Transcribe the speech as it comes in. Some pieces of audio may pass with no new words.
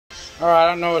Alright,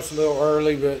 I know it's a little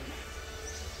early, but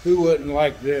who wouldn't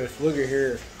like this? Look at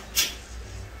here.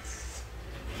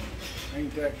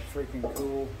 Ain't that freaking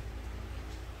cool?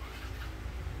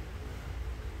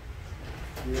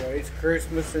 Yeah, it's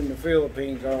Christmas in the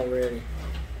Philippines already.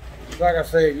 Like I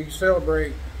said, you can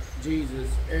celebrate Jesus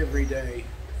every day.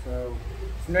 So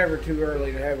it's never too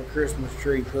early to have a Christmas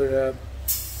tree put up.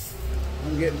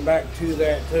 I'm getting back to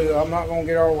that too. I'm not going to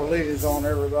get all religious on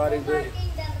everybody, but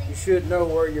you should know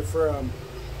where you're from.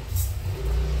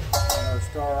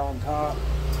 Star on top.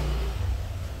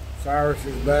 Cyrus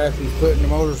is back. He's putting the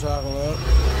motorcycle up.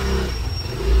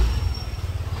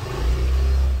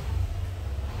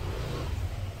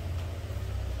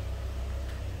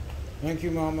 Thank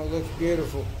you, Mama. It looks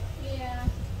beautiful. Yeah.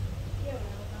 You're welcome.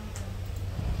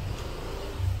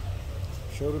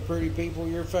 Show the pretty people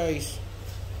your face.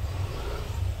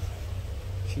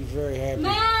 She's very happy.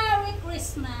 Merry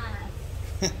Christmas.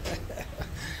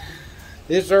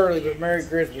 It's early, but Merry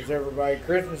Christmas, everybody.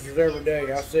 Christmas is every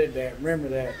day. I said that. Remember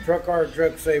that. Truck hard,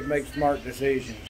 truck safe, make smart decisions.